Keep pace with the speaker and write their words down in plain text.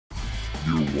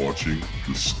You're watching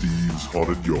the Steve's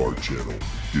Haunted Yard channel.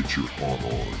 Get your haunt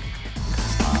on.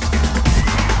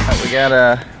 Alright, we got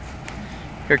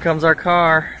here comes our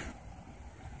car.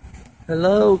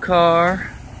 Hello,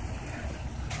 car.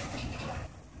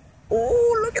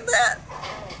 Oh, look at that.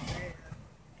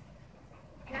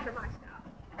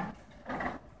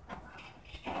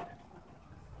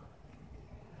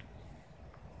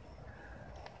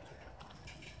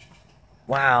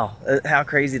 Wow, how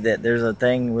crazy that there's a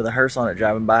thing with a hearse on it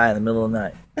driving by in the middle of the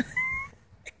night.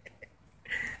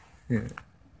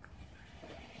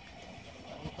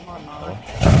 Come on, Maude.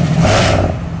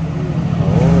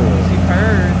 Oh, she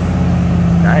purred.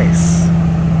 Nice.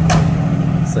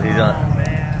 So he's on. Oh,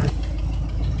 man.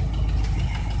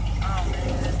 Oh,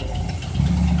 man.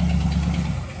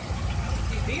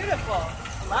 She's beautiful. I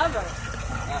love her.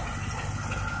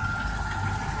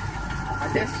 I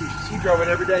guess she drove it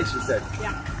every day, she said.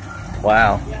 Yeah.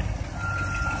 Wow.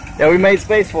 Yeah, we made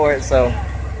space for it, so. Yeah,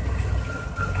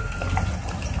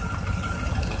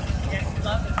 she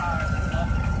loved the car. She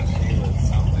loved it. She was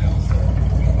something else.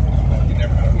 You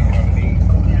never know who's going to be.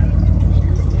 Yeah.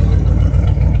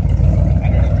 I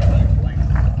don't even know how to explain it.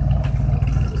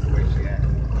 Just the way she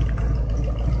acted.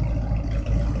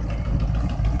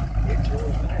 It's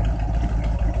yours, man.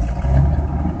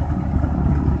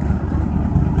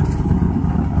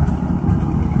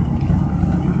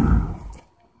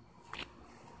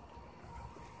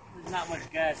 There's not much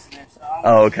gas in there, so I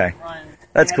Oh, okay.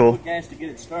 That's cool. put gas to get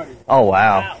it started. Oh,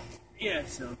 wow. Yeah,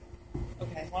 so.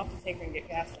 Okay, we'll have to take her and get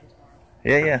gas then tomorrow.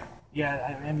 Yeah, yeah.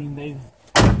 Yeah, I mean, they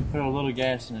put a little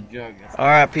gas in a jug. All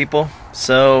right, people.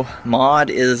 So Maude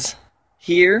is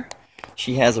here.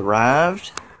 She has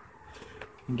arrived.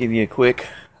 I'll give you a quick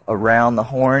around the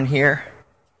horn here.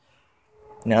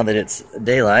 Now that it's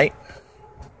daylight,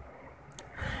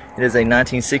 it is a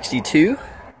 1962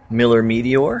 Miller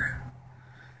Meteor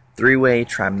three-way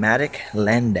Trimatic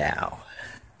Landau.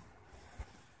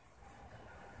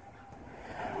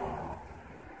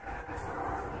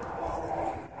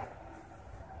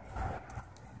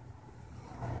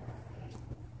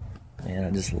 Man,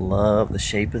 I just love the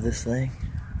shape of this thing.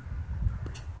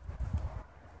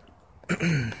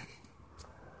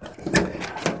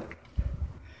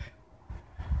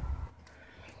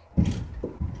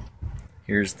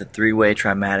 Here's the three-way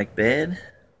Trimatic bed.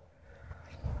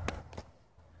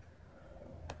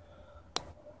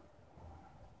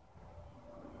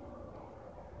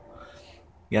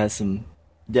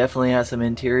 Definitely has some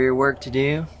interior work to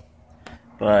do,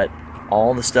 but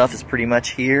all the stuff is pretty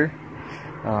much here.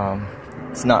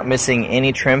 It's not missing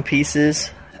any trim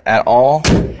pieces at all.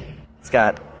 It's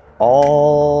got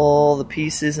all the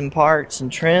pieces and parts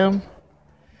and trim.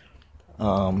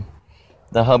 The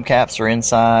hubcaps are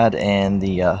inside and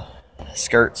the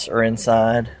skirts are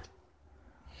inside.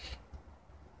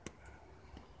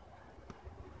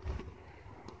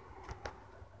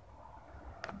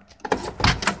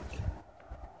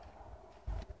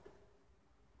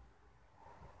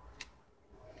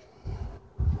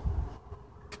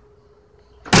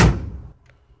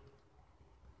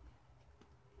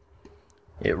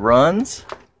 It runs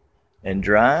and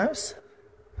drives,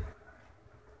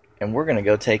 and we're gonna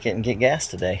go take it and get gas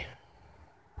today.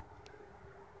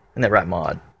 Isn't that right,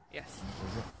 Maude? Yes.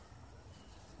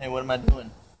 Hey, what am I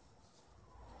doing?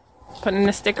 Putting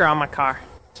a sticker on my car.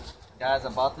 Guys, I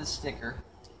bought this sticker.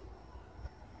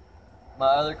 My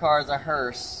other car is a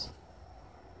hearse.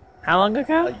 How long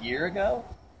ago? A year ago?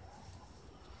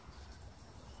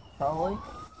 Probably.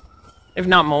 If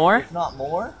not more. If not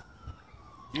more.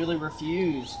 Julie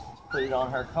refused to put it on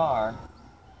her car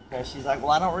because she's like,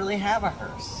 well, I don't really have a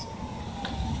hearse.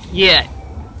 Yeah.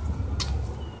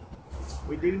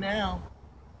 We do now.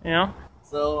 Yeah.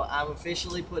 So I'm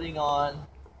officially putting on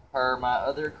her my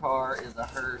other car is a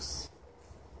hearse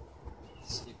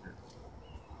sticker.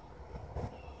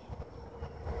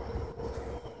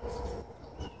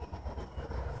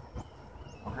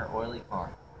 On her oily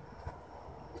car.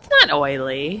 It's not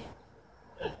oily.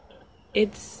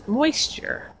 It's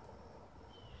moisture.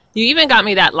 You even got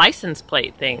me that license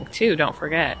plate thing too, don't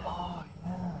forget. Oh,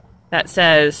 yeah. That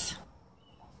says,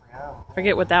 Yeah.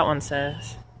 forget what that one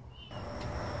says.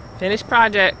 Finished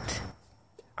project.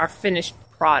 Our finished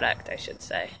product, I should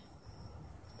say.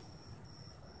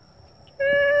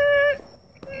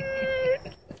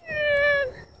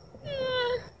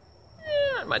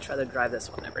 I'd much rather drive this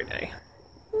one every day.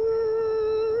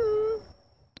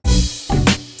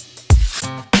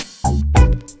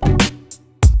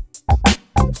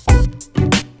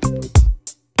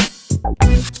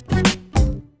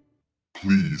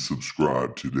 Please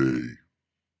subscribe today.